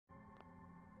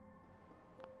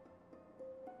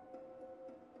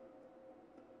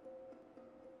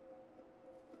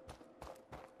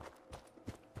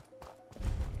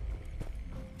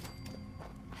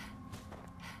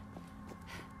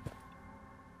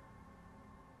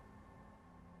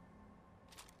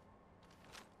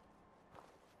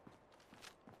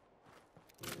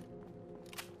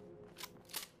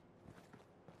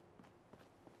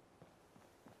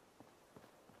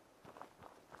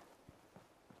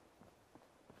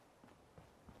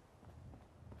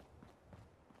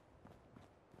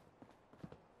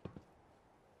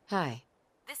Hi.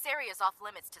 This area is off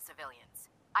limits to civilians.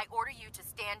 I order you to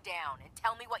stand down and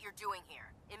tell me what you're doing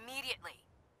here, immediately.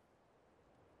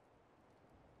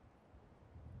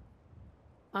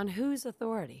 On whose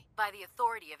authority? By the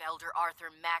authority of Elder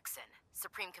Arthur Maxon,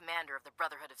 Supreme Commander of the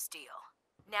Brotherhood of Steel.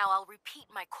 Now I'll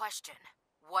repeat my question.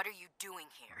 What are you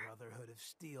doing here? Brotherhood of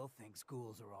Steel thinks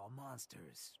ghouls are all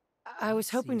monsters. I was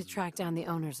hoping to track down the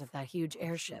owners of that huge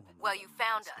airship. Well, you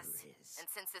found us. And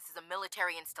since this is a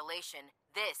military installation,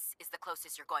 this is the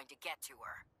closest you're going to get to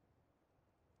her.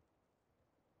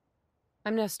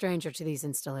 I'm no stranger to these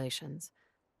installations.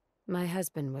 My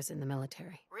husband was in the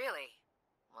military. Really?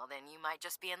 Well, then you might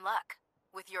just be in luck.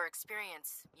 With your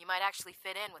experience, you might actually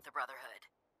fit in with the Brotherhood.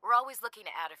 We're always looking to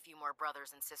add a few more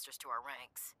brothers and sisters to our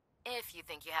ranks, if you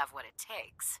think you have what it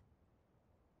takes.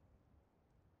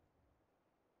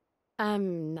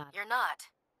 I'm not. You're not.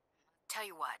 Tell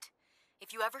you what,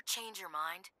 if you ever change your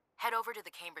mind, head over to the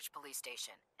Cambridge police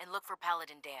station and look for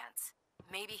Paladin Dance.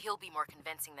 Maybe he'll be more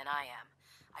convincing than I am.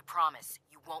 I promise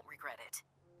you won't regret it.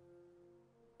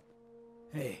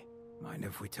 Hey, mind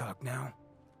if we talk now?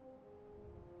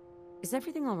 Is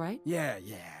everything all right? Yeah,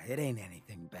 it ain't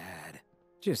anything bad.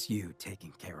 Just you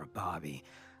taking care of Bobby.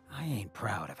 I ain't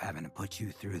proud of having to put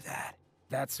you through that.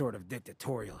 That sort of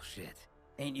dictatorial shit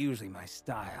ain't usually my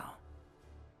style.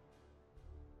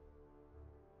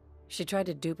 She tried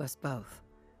to dupe us both.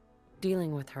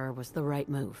 Dealing with her was the right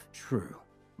move. True,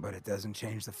 but it doesn't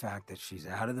change the fact that she's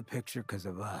out of the picture because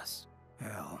of us.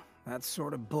 Hell, that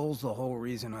sort of bull's the whole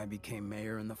reason I became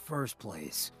mayor in the first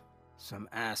place. Some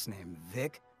ass named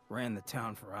Vic ran the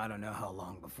town for I don't know how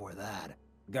long before that.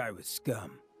 Guy was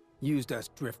scum. Used us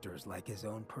drifters like his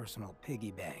own personal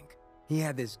piggy bank. He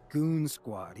had this goon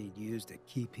squad he'd use to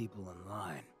keep people in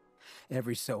line.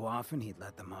 Every so often, he'd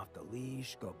let them off the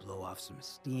leash, go blow off some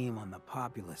steam on the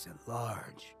populace at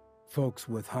large. Folks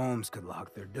with homes could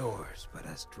lock their doors, but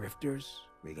us drifters,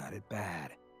 we got it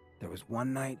bad. There was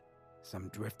one night, some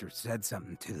drifter said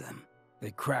something to them.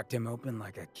 They cracked him open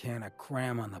like a can of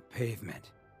cram on the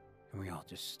pavement, and we all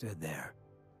just stood there,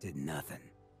 did nothing.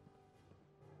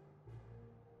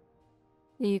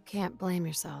 You can't blame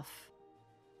yourself.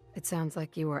 It sounds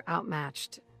like you were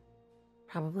outmatched.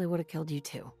 Probably would have killed you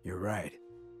too. You're right,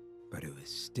 but it was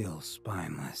still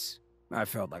spineless. I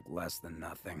felt like less than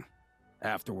nothing.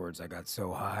 Afterwards, I got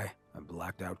so high, I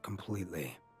blacked out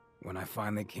completely. When I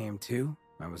finally came to,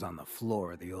 I was on the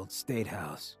floor of the old state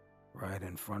house, right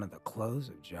in front of the clothes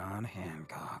of John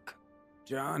Hancock.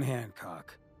 John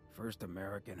Hancock, first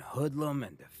American hoodlum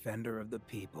and defender of the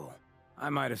people. I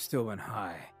might have still been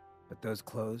high, but those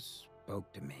clothes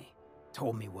spoke to me,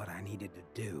 told me what I needed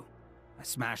to do. I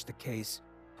smashed the case,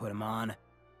 put him on,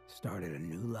 started a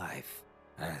new life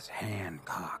as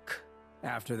Hancock.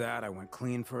 After that, I went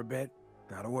clean for a bit,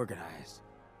 got organized,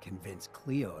 convinced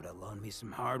Cleo to loan me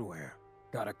some hardware,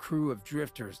 got a crew of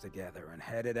drifters together and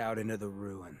headed out into the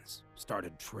ruins,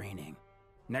 started training.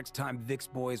 Next time Vic's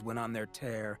boys went on their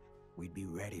tear, we'd be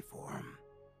ready for them.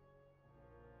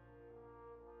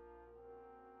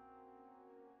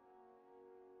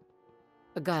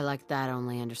 A guy like that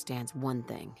only understands one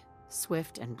thing: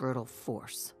 swift and brutal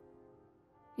force.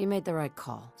 You made the right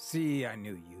call. See, I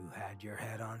knew you had your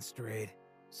head on straight.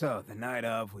 So, the night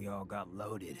of, we all got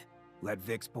loaded, let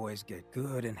Vic's boys get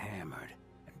good and hammered,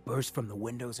 and burst from the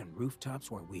windows and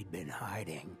rooftops where we'd been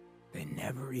hiding. They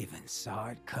never even saw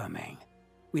it coming.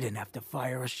 We didn't have to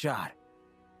fire a shot.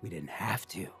 We didn't have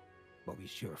to, but we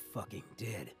sure fucking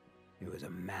did. It was a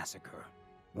massacre.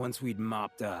 Once we'd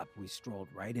mopped up, we strolled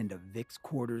right into Vic's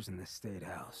quarters in the State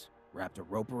House, wrapped a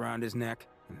rope around his neck,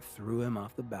 and threw him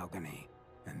off the balcony.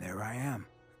 And there I am,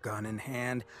 gun in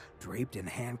hand, draped in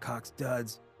Hancock's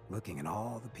duds, looking at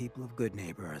all the people of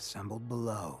Goodneighbor assembled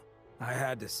below. I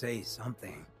had to say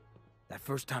something. That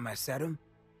first time I said them,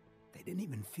 they didn't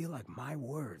even feel like my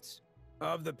words.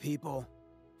 Of the people,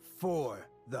 for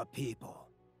the people,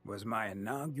 was my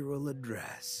inaugural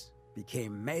address.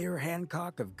 Became Mayor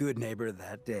Hancock of Goodneighbor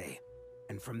that day.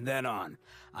 And from then on,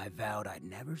 I vowed I'd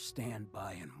never stand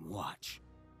by and watch.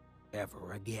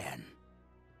 Ever again.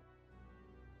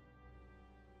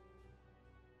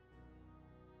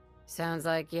 Sounds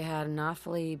like you had an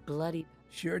awfully bloody...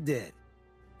 Sure did.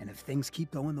 And if things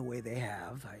keep going the way they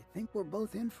have, I think we're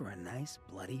both in for a nice,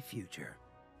 bloody future.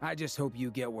 I just hope you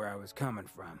get where I was coming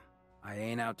from. I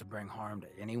ain't out to bring harm to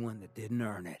anyone that didn't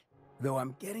earn it. Though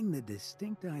I'm getting the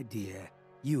distinct idea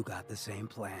you got the same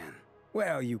plan.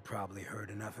 Well, you probably heard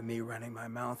enough of me running my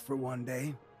mouth for one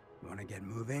day. Want to get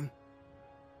moving?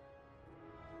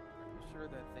 Are you sure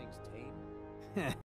that thing's tame?